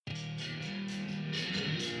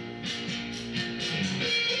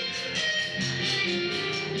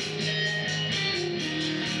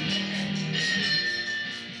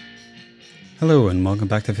Hello and welcome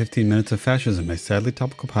back to 15 Minutes of Fascism, a sadly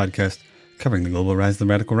topical podcast covering the global rise of the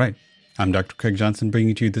radical right. I'm Dr. Craig Johnson,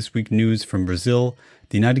 bringing to you this week news from Brazil,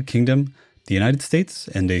 the United Kingdom, the United States,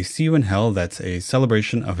 and a See You in Hell that's a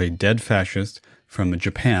celebration of a dead fascist from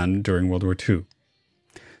Japan during World War II.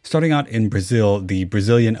 Starting out in Brazil, the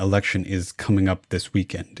Brazilian election is coming up this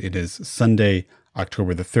weekend. It is Sunday,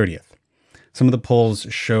 October the 30th. Some of the polls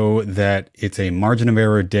show that it's a margin of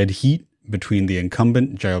error dead heat between the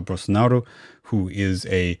incumbent, Jair Bolsonaro, who is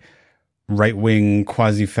a right-wing,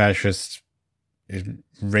 quasi-fascist,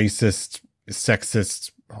 racist,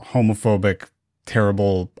 sexist, homophobic,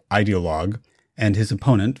 terrible ideologue, and his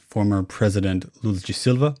opponent, former President Lula da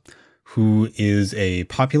Silva, who is a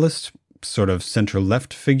populist, sort of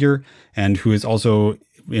center-left figure, and who is also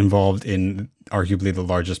involved in arguably the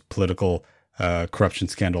largest political corruption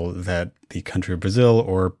scandal that the country of Brazil,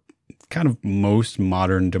 or kind of most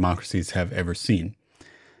modern democracies, have ever seen.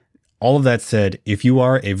 All of that said, if you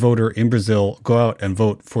are a voter in Brazil, go out and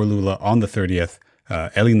vote for Lula on the 30th.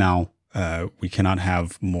 Ele now, we cannot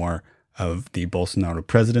have more of the Bolsonaro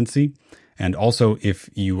presidency. And also, if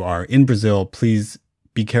you are in Brazil, please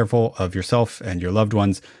be careful of yourself and your loved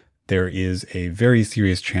ones. There is a very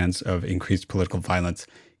serious chance of increased political violence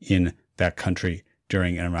in that country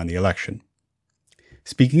during and around the election.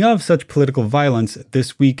 Speaking of such political violence,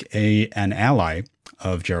 this week an ally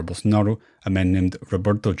of Jair Bolsonaro, a man named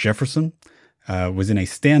Roberto Jefferson, was in a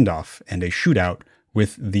standoff and a shootout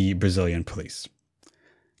with the Brazilian police.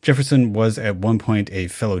 Jefferson was at one point a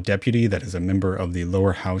fellow deputy, that is a member of the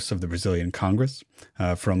lower house of the Brazilian Congress,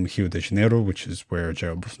 from Rio de Janeiro, which is where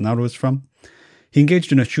Jair Bolsonaro is from. He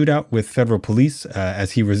engaged in a shootout with federal police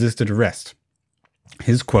as he resisted arrest.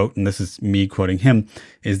 His quote, and this is me quoting him,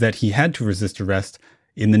 is that he had to resist arrest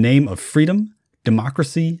in the name of freedom,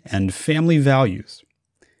 democracy, and family values.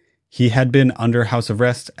 He had been under house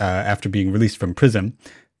arrest after being released from prison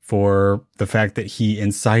for the fact that he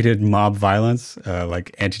incited mob violence,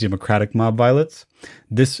 like anti-democratic mob violence.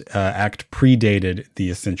 This act predated the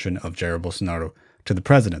ascension of Jair Bolsonaro to the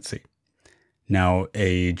presidency. Now,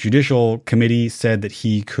 a judicial committee said that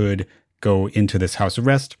he could go into this house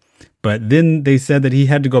arrest, but then they said that he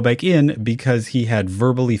had to go back in because he had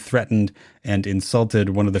verbally threatened and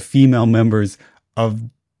insulted one of the female members of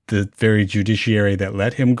the very judiciary that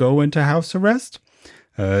let him go into house arrest.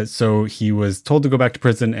 So he was told to go back to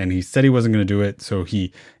prison, and he said he wasn't going to do it. So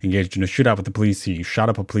he engaged in a shootout with the police. He shot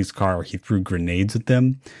up a police car. He threw grenades at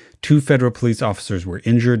them. 2 federal police officers were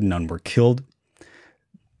injured. None were killed.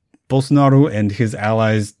 Bolsonaro and his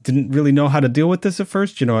allies didn't really know how to deal with this at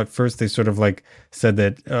first. At first they sort of said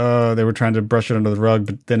that they were trying to brush it under the rug.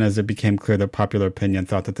 But then as it became clear that popular opinion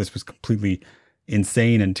thought that this was completely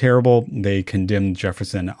insane and terrible, they condemned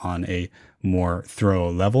Jefferson on a more thorough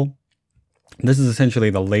level. This is essentially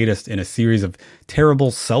the latest in a series of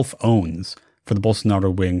terrible self-owns for the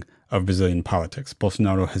Bolsonaro wing of Brazilian politics.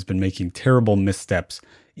 Bolsonaro has been making terrible missteps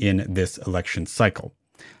in this election cycle.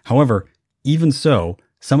 However, even so,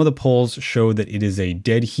 some of the polls show that it is a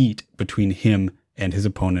dead heat between him and his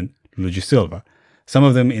opponent, Lula da Silva. Some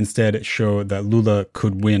of them instead show that Lula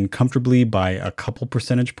could win comfortably by a couple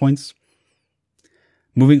percentage points.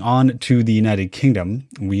 Moving on to the United Kingdom,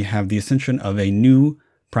 we have the ascension of a new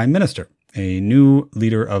prime minister, a new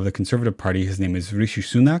leader of the Conservative Party. His name is Rishi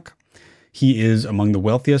Sunak. He is among the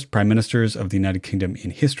wealthiest prime ministers of the United Kingdom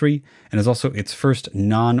in history and is also its first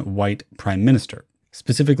non-white prime minister.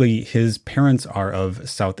 Specifically, his parents are of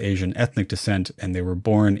South Asian ethnic descent, and they were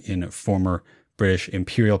born in former British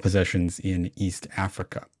imperial possessions in East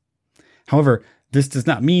Africa. However, this does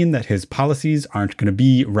not mean that his policies aren't going to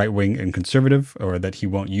be right-wing and conservative, or that he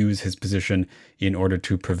won't use his position in order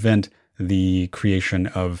to prevent the creation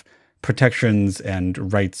of protections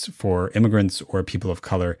and rights for immigrants or people of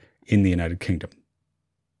color in the United Kingdom.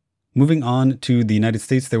 Moving on to the United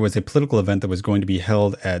States, there was a political event that was going to be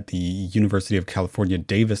held at the University of California,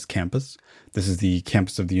 Davis campus. This is the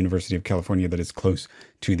campus of the University of California that is close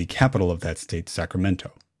to the capital of that state,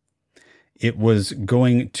 Sacramento. It was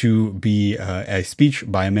going to be a speech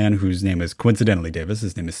by a man whose name is coincidentally Davis.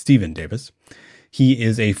 His name is Stephen Davis. He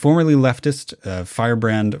is a formerly leftist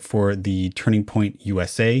firebrand for the Turning Point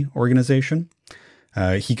USA organization.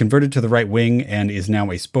 He converted to the right wing and is now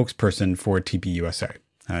a spokesperson for TPUSA.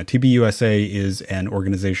 TPUSA is an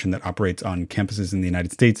organization that operates on campuses in the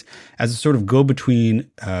United States as a sort of go-between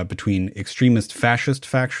between extremist fascist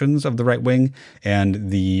factions of the right wing and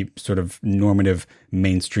the sort of normative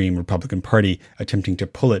mainstream Republican Party, attempting to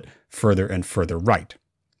pull it further and further right.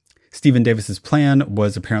 Stephen Davis's plan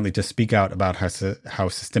was apparently to speak out about how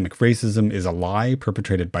systemic racism is a lie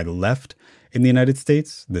perpetrated by the left in the United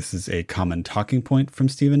States. This is a common talking point from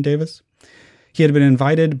Stephen Davis. He had been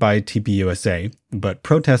invited by TPUSA, but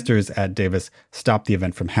protesters at Davis stopped the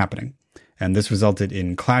event from happening. And this resulted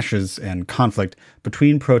in clashes and conflict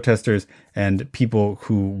between protesters and people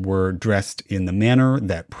who were dressed in the manner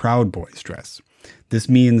that Proud Boys dress. This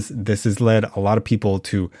means this has led a lot of people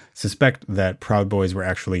to suspect that Proud Boys were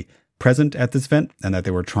actually present at this event and that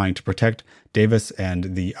they were trying to protect Davis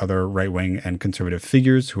and the other right-wing and conservative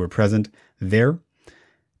figures who were present there.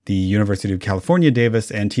 The University of California, Davis,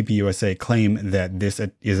 and TPUSA claim that this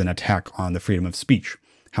is an attack on the freedom of speech.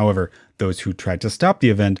 However, those who tried to stop the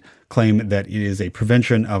event claim that it is a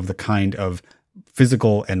prevention of the kind of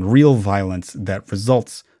physical and real violence that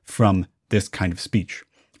results from this kind of speech.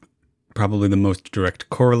 Probably the most direct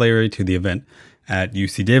corollary to the event at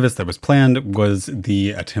UC Davis that was planned was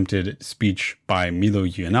the attempted speech by Milo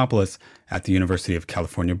Yiannopoulos at the University of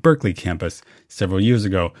California, Berkeley campus several years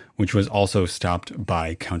ago, which was also stopped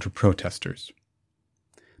by counter-protesters.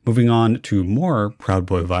 Moving on to more Proud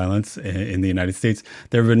Boy violence in the United States,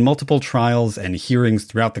 there have been multiple trials and hearings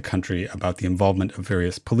throughout the country about the involvement of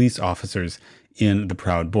various police officers in the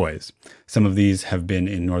Proud Boys. Some of these have been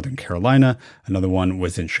in Northern Carolina. Another one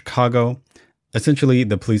was in Chicago. Essentially,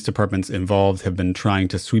 the police departments involved have been trying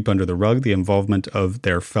to sweep under the rug the involvement of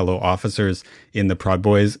their fellow officers in the Proud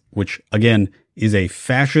Boys, which, again, is a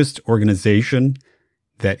fascist organization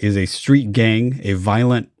that is a street gang, a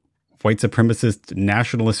violent white supremacist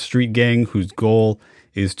nationalist street gang whose goal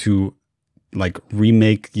is to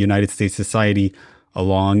remake United States society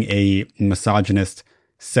along a misogynist,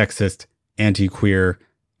 sexist, anti-queer,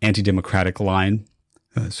 anti-democratic line.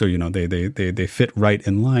 So they fit right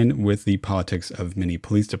in line with the politics of many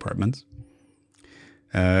police departments.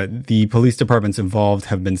 The police departments involved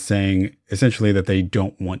have been saying essentially that they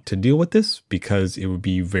don't want to deal with this because it would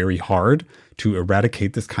be very hard to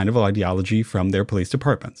eradicate this kind of ideology from their police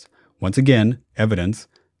departments. Once again, evidence,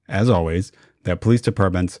 as always, that police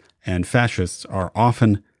departments and fascists are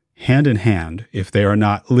often hand in hand if they are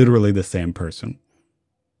not literally the same person.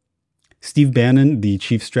 Steve Bannon, the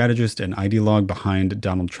chief strategist and ideologue behind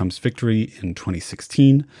Donald Trump's victory in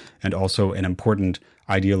 2016, and also an important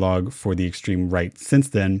ideologue for the extreme right since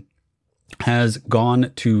then, has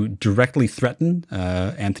gone to directly threaten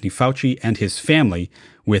Anthony Fauci and his family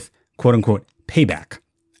with quote-unquote payback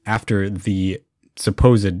after the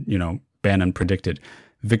supposed, Bannon predicted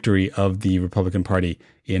victory of the Republican Party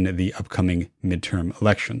in the upcoming midterm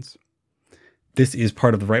elections. This is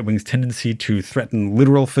part of the right wing's tendency to threaten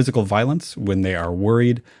literal physical violence when they are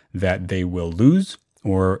worried that they will lose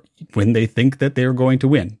or when they think that they're going to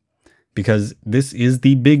win. Because this is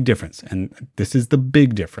the big difference, and this is the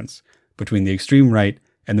big difference between the extreme right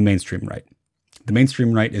and the mainstream right. The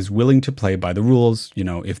mainstream right is willing to play by the rules.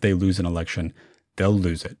 If they lose an election, they'll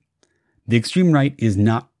lose it. The extreme right is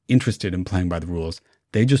not interested in playing by the rules.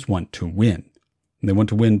 They just want to win. They want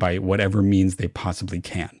to win by whatever means they possibly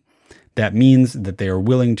can. That means that they are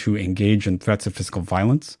willing to engage in threats of physical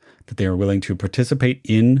violence, that they are willing to participate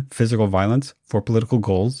in physical violence for political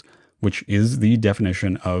goals, which is the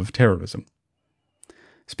definition of terrorism.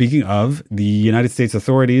 Speaking of, the United States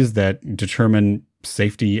authorities that determine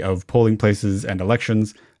safety of polling places and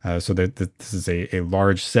elections, so that this is a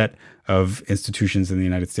large set of institutions in the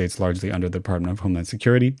United States, largely under the Department of Homeland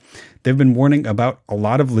Security, they've been warning about a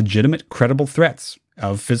lot of legitimate, credible threats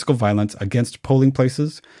of physical violence against polling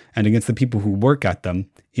places and against the people who work at them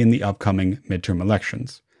in the upcoming midterm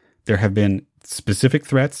elections. There have been specific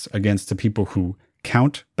threats against the people who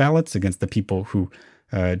count ballots, against the people who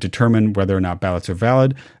determine whether or not ballots are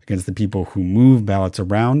valid, against the people who move ballots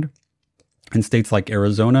around. In states like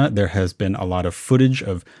Arizona, there has been a lot of footage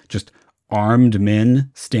of just armed men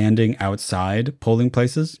standing outside polling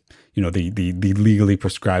places, the legally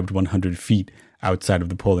prescribed 100 feet outside of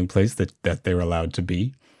the polling place that they're allowed to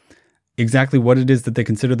be. Exactly what it is that they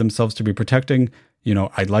consider themselves to be protecting,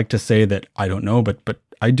 I'd like to say that I don't know, but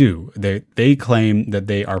I do. They claim that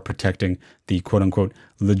they are protecting the quote-unquote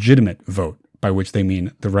legitimate vote, by which they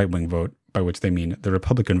mean the right-wing vote, by which they mean the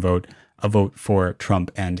Republican vote, a vote for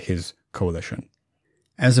Trump and his coalition.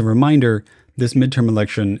 As a reminder, this midterm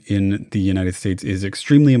election in the United States is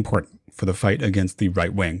extremely important for the fight against the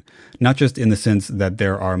right wing, not just in the sense that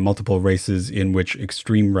there are multiple races in which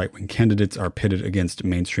extreme right-wing candidates are pitted against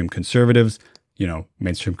mainstream conservatives,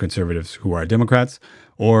 mainstream conservatives who are Democrats,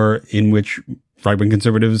 or in which right-wing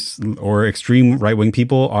conservatives or extreme right-wing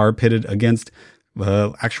people are pitted against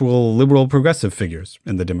actual liberal progressive figures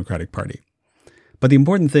in the Democratic Party. But the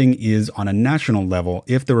important thing is, on a national level,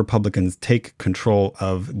 if the Republicans take control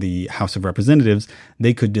of the House of Representatives,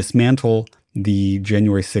 they could dismantle the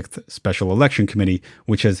January 6th Special Election Committee,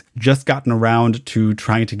 which has just gotten around to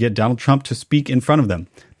trying to get Donald Trump to speak in front of them.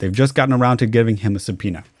 They've just gotten around to giving him a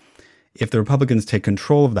subpoena. If the Republicans take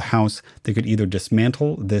control of the House, they could either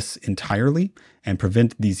dismantle this entirely and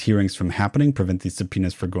prevent these hearings from happening, prevent these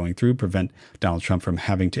subpoenas from going through, prevent Donald Trump from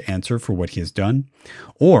having to answer for what he has done,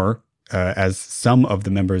 or, as some of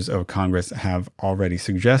the members of Congress have already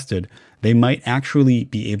suggested, they might actually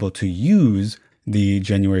be able to use the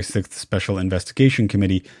January 6th Special Investigation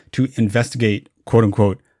Committee to investigate, quote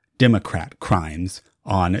unquote, Democrat crimes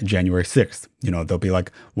on January 6th. They'll be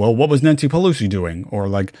like, well, what was Nancy Pelosi doing? Or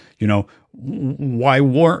like, why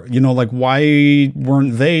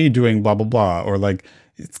weren't they doing blah, blah, blah? Or like,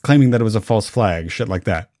 it's claiming that it was a false flag, shit like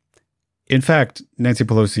that. In fact, Nancy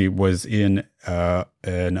Pelosi was in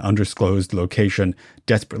an undisclosed location,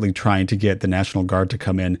 desperately trying to get the National Guard to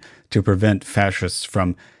come in to prevent fascists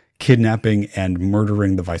from kidnapping and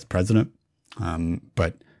murdering the vice president.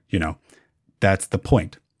 But that's the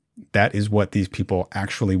point. That is what these people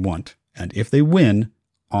actually want. And if they win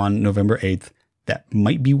on November 8th, that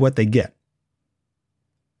might be what they get.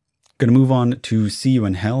 Going to move on to See You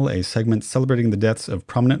in Hell, a segment celebrating the deaths of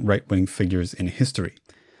prominent right-wing figures in history.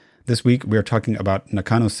 This week, we are talking about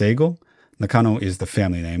Nakano Seigo. Nakano is the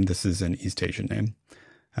family name. This is an East Asian name.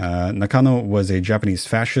 Nakano was a Japanese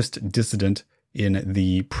fascist dissident in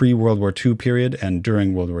the pre-World War II period and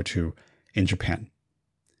during World War II in Japan.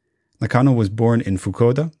 Nakano was born in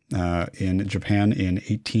Fukuoka, in Japan in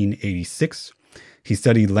 1886. He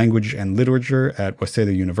studied language and literature at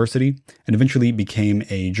Waseda University and eventually became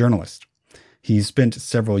a journalist. He spent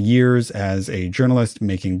several years as a journalist,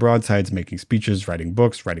 making broadsides, making speeches, writing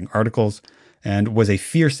books, writing articles, and was a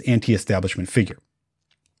fierce anti-establishment figure.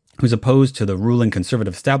 He was opposed to the ruling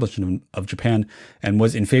conservative establishment of Japan and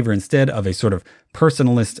was in favor instead of a sort of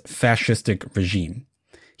personalist fascistic regime.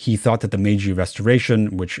 He thought that the Meiji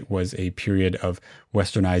Restoration, which was a period of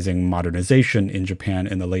westernizing modernization in Japan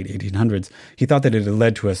in the late 1800s, he thought that it had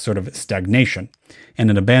led to a sort of stagnation and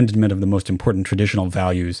an abandonment of the most important traditional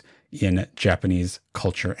values in Japanese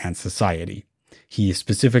culture and society. He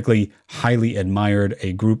specifically highly admired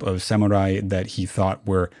a group of samurai that he thought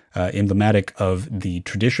were emblematic of the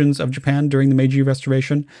traditions of Japan during the Meiji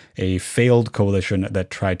Restoration, a failed coalition that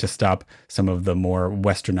tried to stop some of the more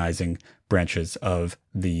westernizing branches of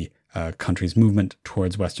the country's movement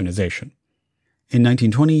towards westernization. In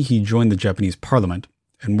 1920, he joined the Japanese parliament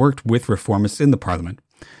and worked with reformists in the parliament.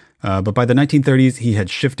 But by the 1930s, he had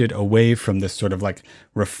shifted away from this sort of like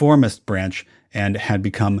reformist branch and had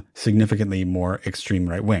become significantly more extreme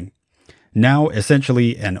right-wing. Now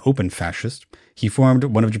essentially an open fascist, he formed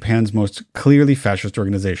one of Japan's most clearly fascist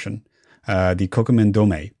organization, the Kokumen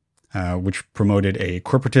Domei, which promoted a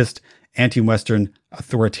corporatist, anti-Western,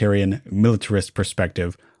 authoritarian, militarist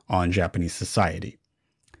perspective on Japanese society.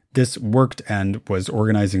 This worked and was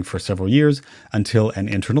organizing for several years until an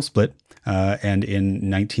internal split, and in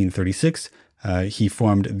 1936, he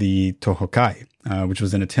formed the Tohokai, which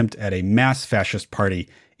was an attempt at a mass fascist party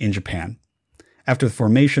in Japan. After the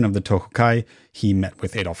formation of the Tohokai, he met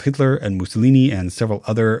with Adolf Hitler and Mussolini and several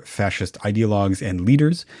other fascist ideologues and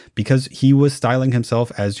leaders because he was styling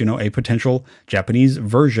himself as, a potential Japanese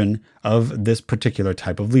version of this particular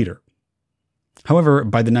type of leader. However,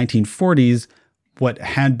 by the 1940s, what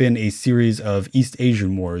had been a series of East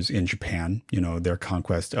Asian wars in Japan, their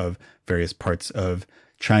conquest of various parts of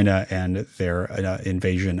China and their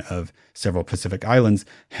invasion of several Pacific islands,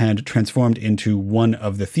 had transformed into one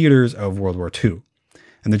of the theaters of World War II.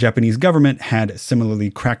 And the Japanese government had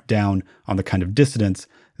similarly cracked down on the kind of dissidents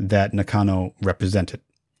that Nakano represented.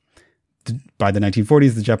 By the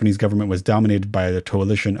 1940s, the Japanese government was dominated by the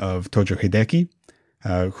coalition of Tojo Hideki,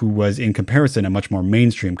 who was in comparison a much more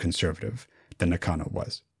mainstream conservative than Nakano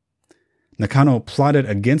was. Nakano plotted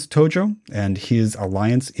against Tojo and his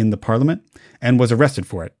alliance in the parliament and was arrested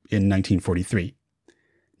for it in 1943.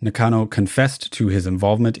 Nakano confessed to his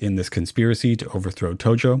involvement in this conspiracy to overthrow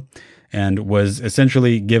Tojo and was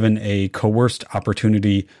essentially given a coerced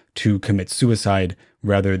opportunity to commit suicide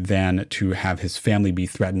rather than to have his family be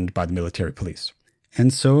threatened by the military police.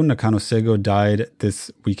 And so Nakano Seigo died this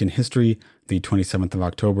week in history, the 27th of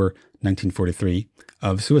October, 1943,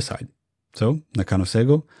 of suicide. So, Nakano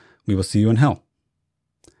Seigo, we will see you in hell.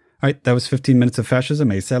 All right, that was 15 Minutes of Fascism,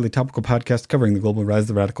 a sadly topical podcast covering the global rise of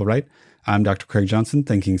the radical right. I'm Dr. Craig Johnson,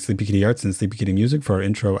 thanking Sleepy Kitty Arts and Sleepy Kitty Music for our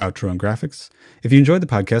intro, outro, and graphics. If you enjoyed the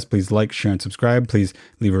podcast, please like, share, and subscribe. Please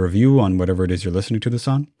leave a review on whatever it is you're listening to this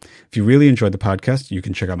on. If you really enjoyed the podcast, you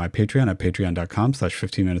can check out my Patreon at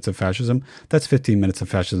patreon.com/15 Minutes of Fascism. That's 15 Minutes of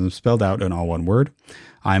Fascism spelled out in all one word.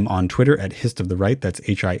 I'm on Twitter at Hist of the Right, that's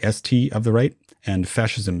HIST of the Right, and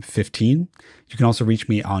Fascism15. You can also reach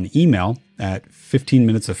me on email at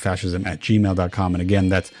 15minutesofascism@gmail.com. And again,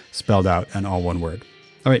 that's spelled out in all one word.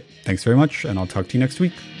 All right, thanks very much, and I'll talk to you next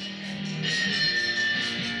week.